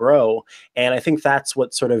didn't grow. And I think that's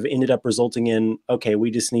what sort of ended up resulting in, okay,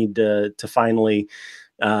 we just need to finally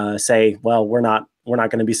say, well, we're not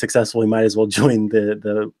going to be successful. We might as well join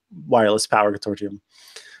the wireless power consortium.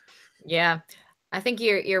 Yeah, I think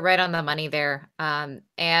you're right on the money there. And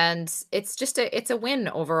it's a win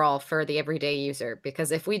overall for the everyday user,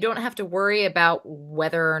 because if we don't have to worry about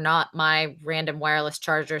whether or not my random wireless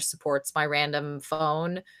charger supports my random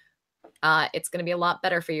phone, it's going to be a lot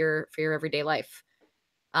better for your everyday life.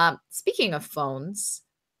 Speaking of phones,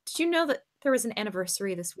 did you know that there was an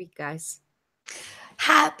anniversary this week, guys?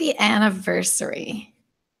 Happy anniversary.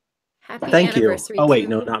 Happy Thank you. anniversary. Oh, wait,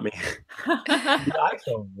 no, not me. The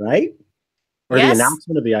iPhone, right? Or Yes. the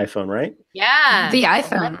announcement of the iPhone, right? Yeah. The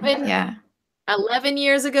iPhone. 11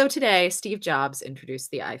 years ago today, Steve Jobs introduced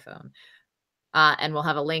the iPhone. And we'll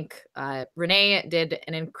have a link. Renee did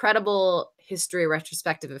an incredible history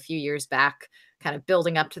retrospective a few years back, kind of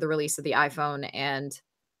building up to the release of the iPhone and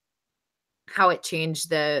how it changed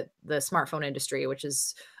the smartphone industry, which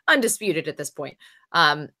is undisputed at this point.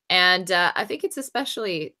 And I think it's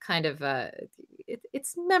especially kind of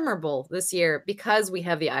it's memorable this year because we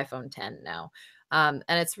have the iPhone 10 now. And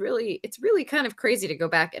it's really kind of crazy to go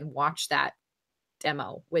back and watch that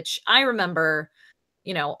demo, which I remember,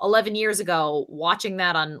 11 years ago, watching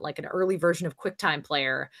that on like an early version of QuickTime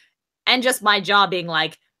Player, and just my jaw being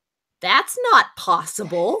like, that's not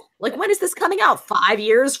possible. Like, when is this coming out? 5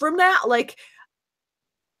 years from now? Like,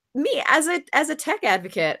 me as a tech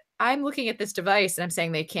advocate, I'm looking at this device and I'm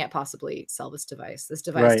saying they can't possibly sell this device. This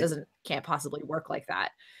device Right. can't possibly work like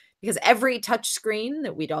that, because every touch screen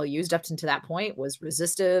that we'd all used up to that point was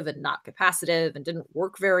resistive and not capacitive and didn't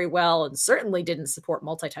work very well, and certainly didn't support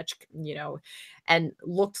multi-touch, and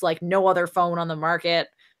looked like no other phone on the market.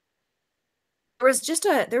 There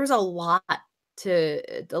was a lot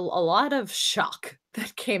of shock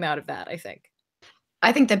that came out of that, I think.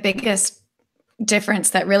 I think the biggest difference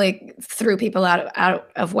that really threw people out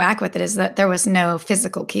of whack with it is that there was no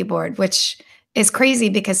physical keyboard, which is crazy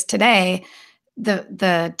because today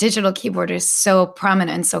the digital keyboard is so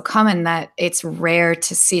prominent and so common that it's rare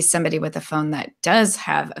to see somebody with a phone that does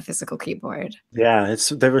have a physical keyboard. Yeah,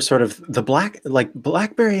 they were sort of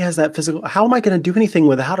BlackBerry has that physical. How am I going to do anything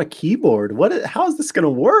without a keyboard? How is this going to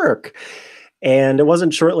work? And it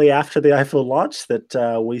wasn't shortly after the iPhone launch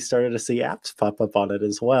that we started to see apps pop up on it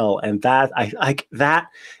as well. And that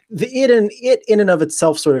it in and of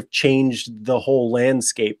itself sort of changed the whole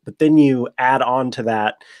landscape. But then you add on to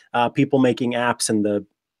that people making apps and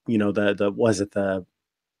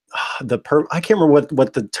I can't remember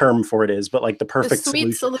what the term for it is, but like the perfect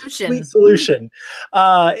sweet solution. solution. Sweet solution.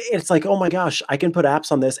 It's like, oh my gosh, I can put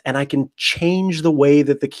apps on this and I can change the way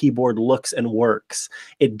that the keyboard looks and works.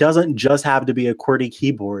 It doesn't just have to be a QWERTY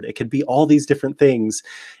keyboard. It could be all these different things.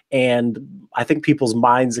 And I think people's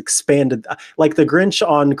minds expanded, like the Grinch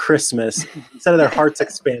on Christmas. Instead of their hearts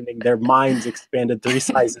expanding, their minds expanded 3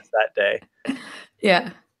 sizes that day. Yeah.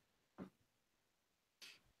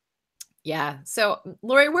 Yeah. So,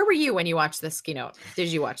 Lori, where were you when you watched this keynote? Did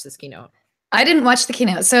you watch this keynote? I didn't watch the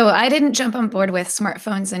keynote. So I didn't jump on board with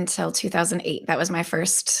smartphones until 2008. That was my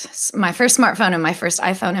first smartphone and my first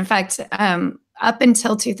iPhone. In fact, up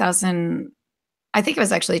until 2000, I think it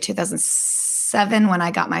was actually 2007 when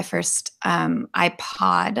I got my first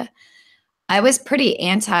iPod. I was pretty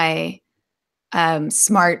anti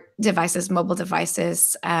smart devices, mobile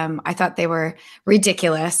devices. I thought they were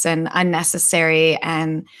ridiculous and unnecessary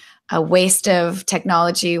and a waste of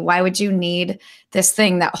technology. Why would you need this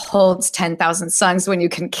thing that holds 10,000 songs when you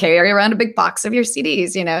can carry around a big box of your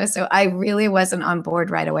CDs, So I really wasn't on board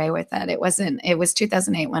right away with that. It was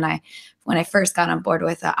 2008 when I first got on board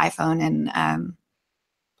with the iPhone. And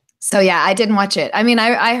so, yeah, I didn't watch it. I mean,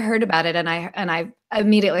 I heard about it and I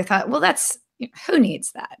immediately thought, well, who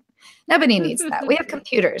needs that? Nobody needs that. We have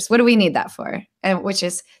computers. What do we need that for? And which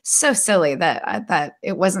is so silly that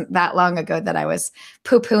it wasn't that long ago that I was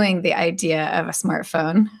poo-pooing the idea of a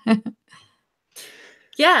smartphone.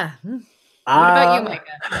 Yeah. What about you,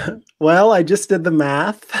 Micah? Well, I just did the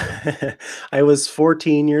math. I was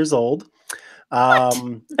 14 years old.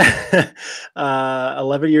 11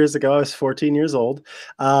 years ago, I was 14 years old.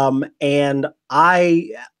 And I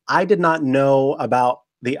did not know about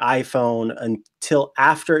the iPhone until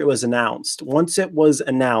after it was announced. Once it was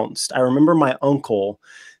announced, I remember my uncle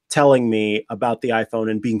telling me about the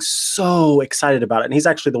iPhone and being so excited about it. And he's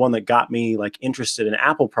actually the one that got me like interested in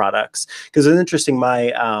Apple products. Because it's interesting,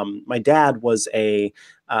 my dad was a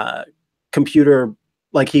computer,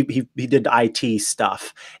 like he did IT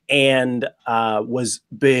stuff, and was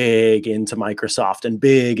big into Microsoft and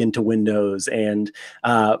big into Windows, and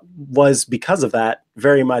was, because of that,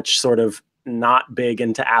 very much sort of not big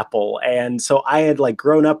into Apple. And so I had like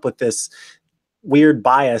grown up with this weird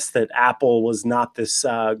bias that Apple was not this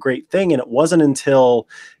great thing. And it wasn't until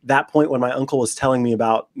that point when my uncle was telling me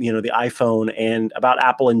about, you know, the iPhone and about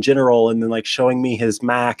Apple in general, and then like showing me his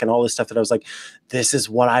Mac and all this stuff, that I was like, this is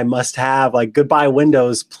what I must have. Like, goodbye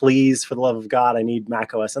Windows, please, for the love of God, I need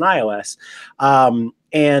Mac OS and iOS.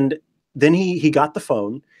 And then he got the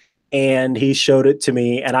phone and he showed it to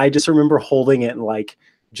me, and I just remember holding it and like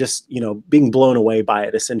just, you know, being blown away by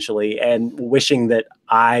it essentially, and wishing that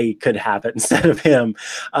I could have it instead of him.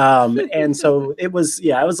 And so it was,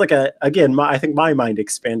 yeah, it was like I think my mind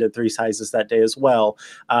expanded 3 sizes that day as well,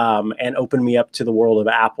 and opened me up to the world of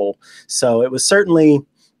Apple. So it was certainly,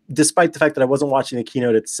 despite the fact that I wasn't watching the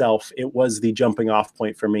keynote itself, it was the jumping off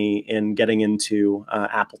point for me in getting into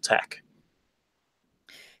Apple tech.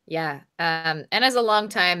 Yeah. And as a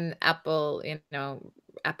longtime Apple,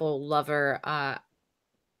 Apple lover,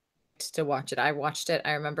 to watch it. I watched it.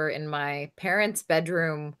 I remember in my parents'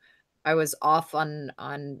 bedroom. I was off on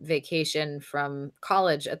vacation from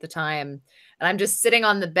college at the time, and I'm just sitting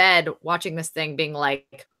on the bed watching this thing, being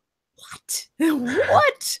like,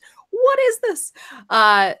 "What? What is this?"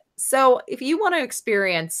 So if you want to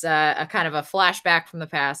experience a kind of a flashback from the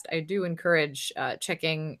past, I do encourage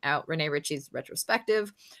checking out Rene Ritchie's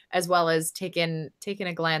retrospective, as well as taking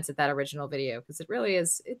a glance at that original video, because it really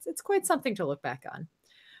is. It's quite something to look back on.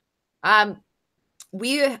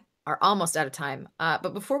 We are almost out of time,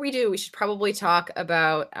 but before we do, we should probably talk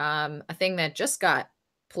about a thing that just got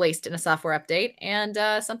placed in a software update, and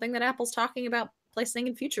something that Apple's talking about placing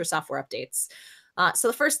in future software updates. So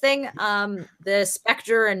the first thing, the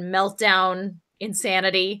Spectre and Meltdown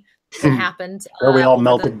insanity that happened. Where we all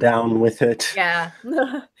melted down with it. Yeah,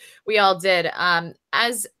 we all did.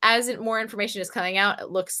 As more information is coming out, it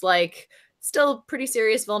looks like still pretty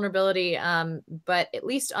serious vulnerability, but at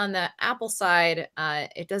least on the Apple side,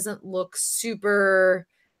 it doesn't look super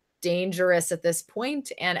dangerous at this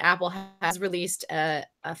point. And Apple has released a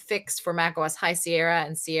fix for macOS High Sierra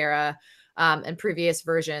and Sierra, and previous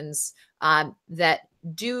versions, that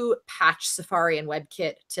do patch Safari and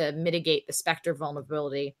WebKit to mitigate the Spectre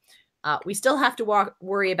vulnerability. We still have to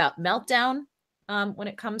worry about Meltdown when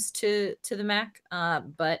it comes to the Mac,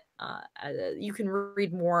 but you can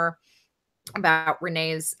read more about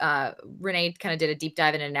Renee's. Renee kind of did a deep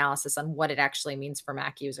dive and analysis on what it actually means for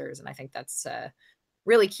Mac users, and I think that's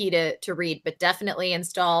really key to read. But definitely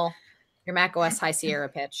install your Mac OS High Sierra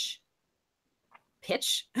pitch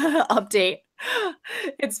update.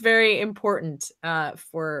 It's very important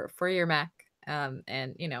for your Mac, and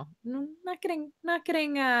not getting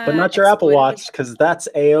but not your Apple Watch, because that's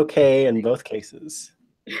a-okay in both cases.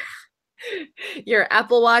 Your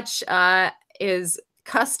Apple Watch is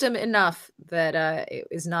custom enough that it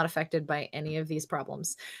is not affected by any of these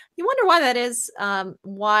problems. You wonder why that is.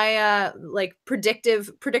 Why like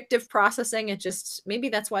predictive processing, maybe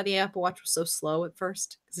that's why the Apple Watch was so slow at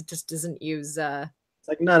first, because it just doesn't use it's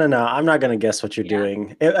like, no, I'm not going to guess what you're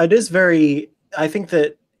doing. It is very, I think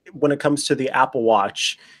that when it comes to the Apple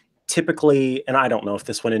Watch, typically, and I don't know if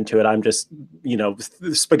this went into it, I'm just,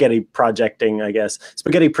 spaghetti projecting, I guess.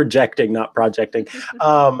 Spaghetti projecting, not projecting.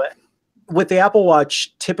 With the Apple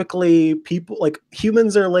Watch, typically people, like,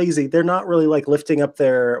 humans are lazy. They're not really like lifting up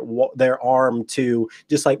their arm to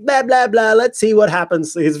just like blah blah blah, let's see what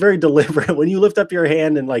happens. It's very deliberate. When you lift up your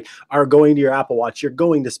hand and like are going to your Apple Watch, you're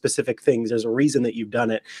going to specific things. There's a reason that you've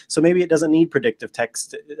done it. So maybe it doesn't need predictive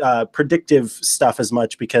stuff as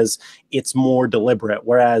much, because it's more deliberate.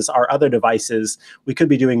 Whereas our other devices, we could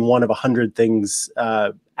be doing one of 100 things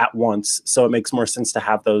at once. So it makes more sense to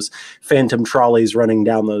have those phantom trolleys running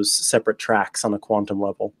down those separate tracks on a quantum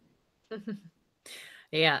level.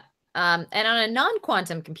 Yeah. And on a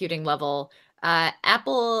non-quantum computing level,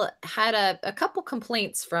 Apple had a couple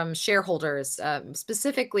complaints from shareholders,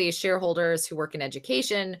 specifically shareholders who work in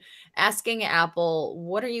education, asking Apple,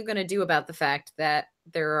 what are you going to do about the fact that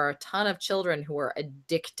there are a ton of children who are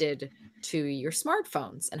addicted to your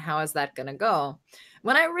smartphones, and how is that going to go?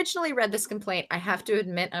 When I originally read this complaint, I have to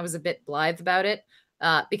admit I was a bit blithe about it,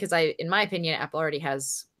 because in my opinion, Apple already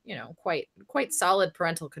has, quite solid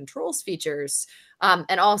parental controls features,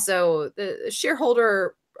 and also the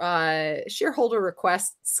shareholder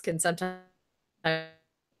requests can sometimes be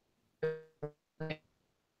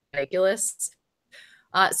ridiculous.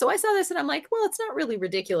 So I saw this and I'm like, well, it's not really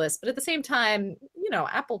ridiculous, but at the same time,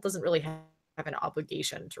 Apple doesn't really have an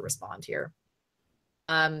obligation to respond here.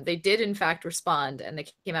 They did in fact respond, and they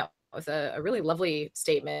came out with a really lovely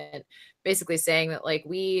statement, basically saying that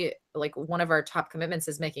one of our top commitments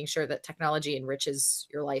is making sure that technology enriches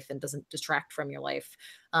your life and doesn't distract from your life.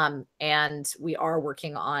 And we are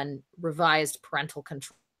working on revised parental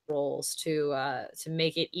controls to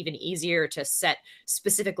make it even easier to set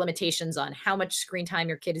specific limitations on how much screen time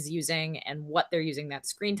your kid is using and what they're using that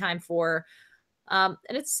screen time for. And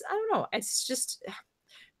I don't know, it's just,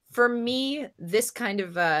 for me, this kind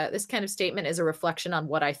of statement is a reflection on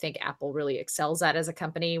what I think Apple really excels at as a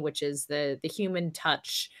company, which is the human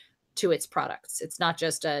touch to its products. It's not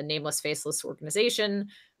just a nameless, faceless organization.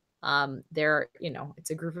 It's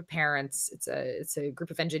a group of parents. It's a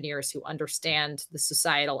group of engineers who understand the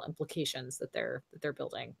societal implications that they're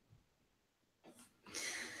building.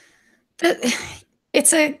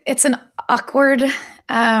 It's an awkward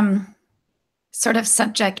sort of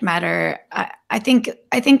subject matter. I think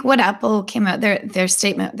what Apple came out, their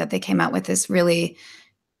statement that they came out with is really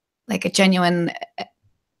like a genuine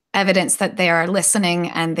evidence that they are listening,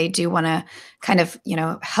 and they do want to kind of,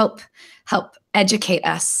 help educate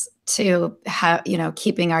us to how,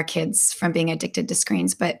 keeping our kids from being addicted to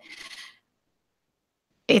screens. But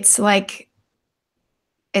it's like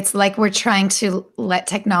we're trying to let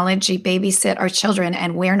technology babysit our children,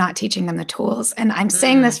 and we're not teaching them the tools. And I'm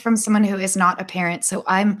saying this from someone who is not a parent, so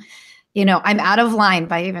I'm out of line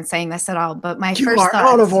by even saying this at all. But my first thought,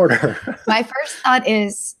 out of order. My first thought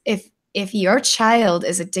is, if your child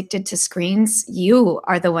is addicted to screens, you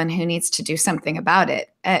are the one who needs to do something about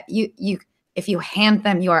it. If you hand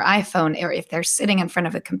them your iPhone, or if they're sitting in front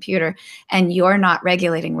of a computer and you're not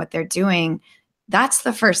regulating what they're doing, that's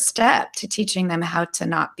the first step to teaching them how to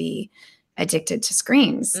not be addicted to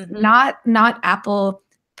screens. Mm-hmm. Not Apple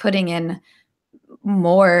putting in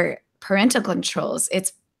more parental controls.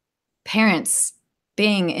 It's parents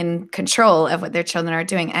being in control of what their children are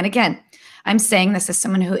doing. And again, I'm saying this as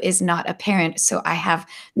someone who is not a parent, so I have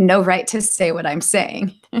no right to say what I'm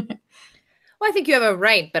saying. Well, I think you have a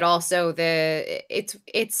right, but also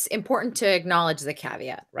it's important to acknowledge the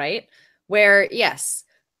caveat, right? Where, yes,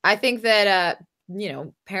 I think that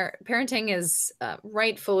parenting is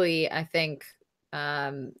rightfully, I think,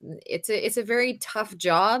 it's a very tough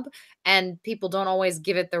job, and people don't always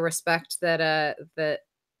give it the respect that it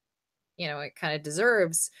kind of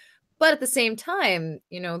deserves. But at the same time,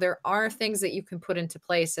 there are things that you can put into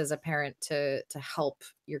place as a parent to help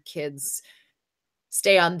your kids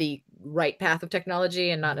stay on the right path of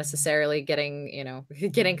technology and not necessarily getting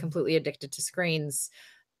completely addicted to screens.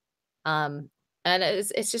 And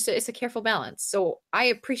it's a careful balance. So I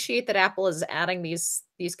appreciate that Apple is adding these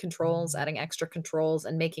controls, adding extra controls,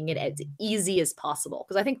 and making it as easy as possible.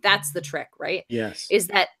 Because I think that's the trick, right? Yes. Is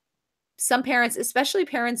that some parents, especially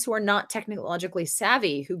parents who are not technologically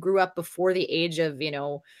savvy, who grew up before the age of,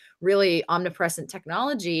 really omnipresent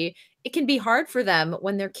technology, it can be hard for them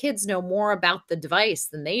when their kids know more about the device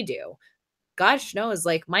than they do. Gosh knows,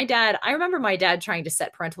 like I remember my dad trying to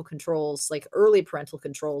set parental controls, like early parental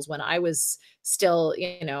controls, when I was still,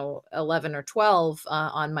 11 or 12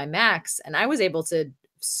 on my Macs. And I was able to,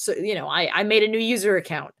 I made a new user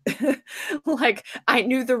account. Like I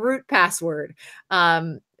knew the root password.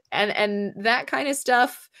 And that kind of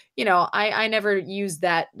stuff, I never used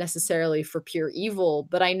that necessarily for pure evil,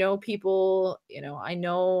 but I know people, I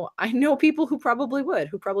know people who probably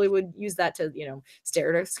would use that to,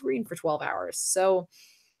 stare at a screen for 12 hours. So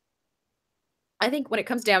I think when it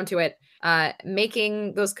comes down to it,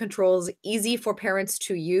 making those controls easy for parents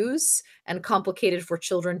to use and complicated for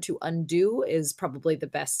children to undo is probably the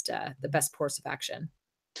best course of action.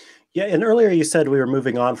 Yeah, and earlier you said we were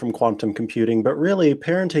moving on from quantum computing, but really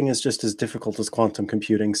parenting is just as difficult as quantum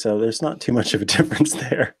computing, so there's not too much of a difference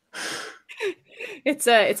there. It's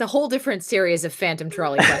a whole different series of phantom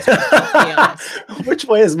trolley questions, to be honest. Which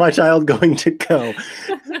way is my child going to go?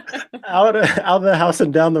 out of the house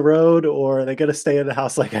and down the road, or are they going to stay in the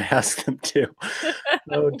house like I asked them to?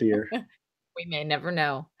 Oh dear. We may never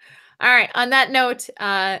know. All right. On that note,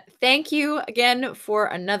 thank you again for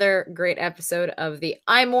another great episode of the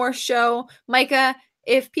iMore Show. Micah,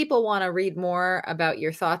 if people want to read more about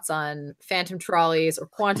your thoughts on phantom trolleys or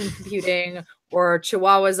quantum computing or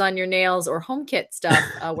chihuahuas on your nails or HomeKit stuff,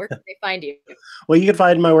 where can they find you? Well, you can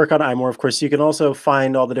find my work on iMore, of course. You can also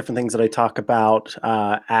find all the different things that I talk about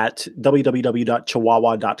at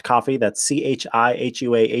www.chihuahua.coffee. That's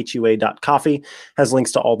CHIHUAHUA.coffee. Has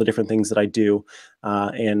links to all the different things that I do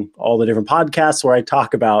and all the different podcasts where I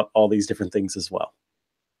talk about all these different things as well.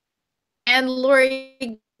 And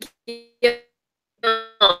Lori,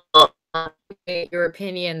 your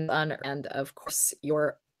opinion on, and of course,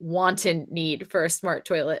 your wanton need for a smart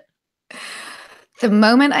toilet. The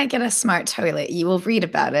moment I get a smart toilet, you will read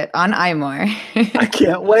about it on iMore. I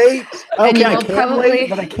can't wait. Okay, I can't wait,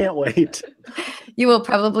 but I can't wait. You will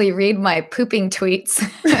probably read my pooping tweets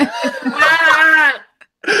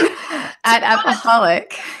at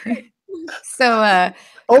Appaholic. So,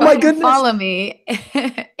 oh my goodness, follow me.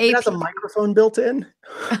 It has a microphone built in.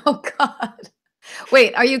 Oh God!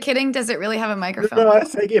 Wait, are you kidding? Does it really have a microphone? No, I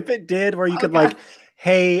was like, if it did, where you could like,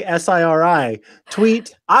 hey, SIRI,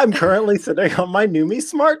 tweet, I'm currently sitting on my Numi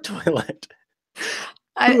smart toilet.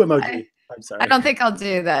 Emoji. I'm sorry. I don't think I'll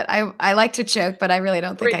do that. I like to joke, but I really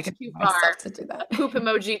don't think I could bring myself to do that. Poop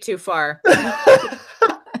emoji too far.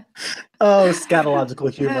 Oh,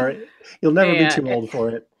 scatological humor. You'll never be too old for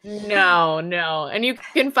it. No. And you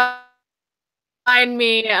can find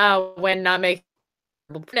me when not making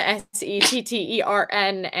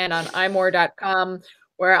SETTERN and on iMore.com,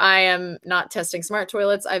 where I am not testing smart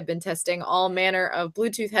toilets. I've been testing all manner of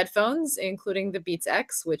Bluetooth headphones, including the Beats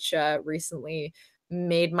X, which recently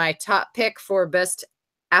made my top pick for best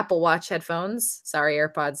Apple Watch headphones. Sorry,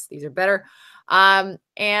 AirPods, these are better. And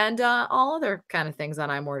all other kind of things on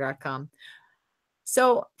iMore.com.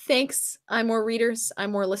 So thanks, iMore readers,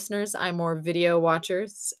 iMore listeners, iMore video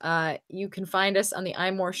watchers. You can find us on the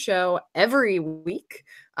iMore Show every week,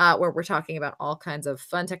 where we're talking about all kinds of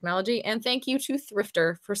fun technology. And thank you to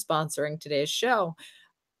Thrifter for sponsoring today's show.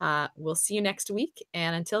 We'll see you next week.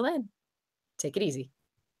 And until then, take it easy.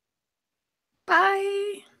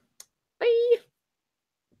 Bye.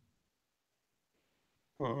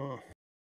 Bye.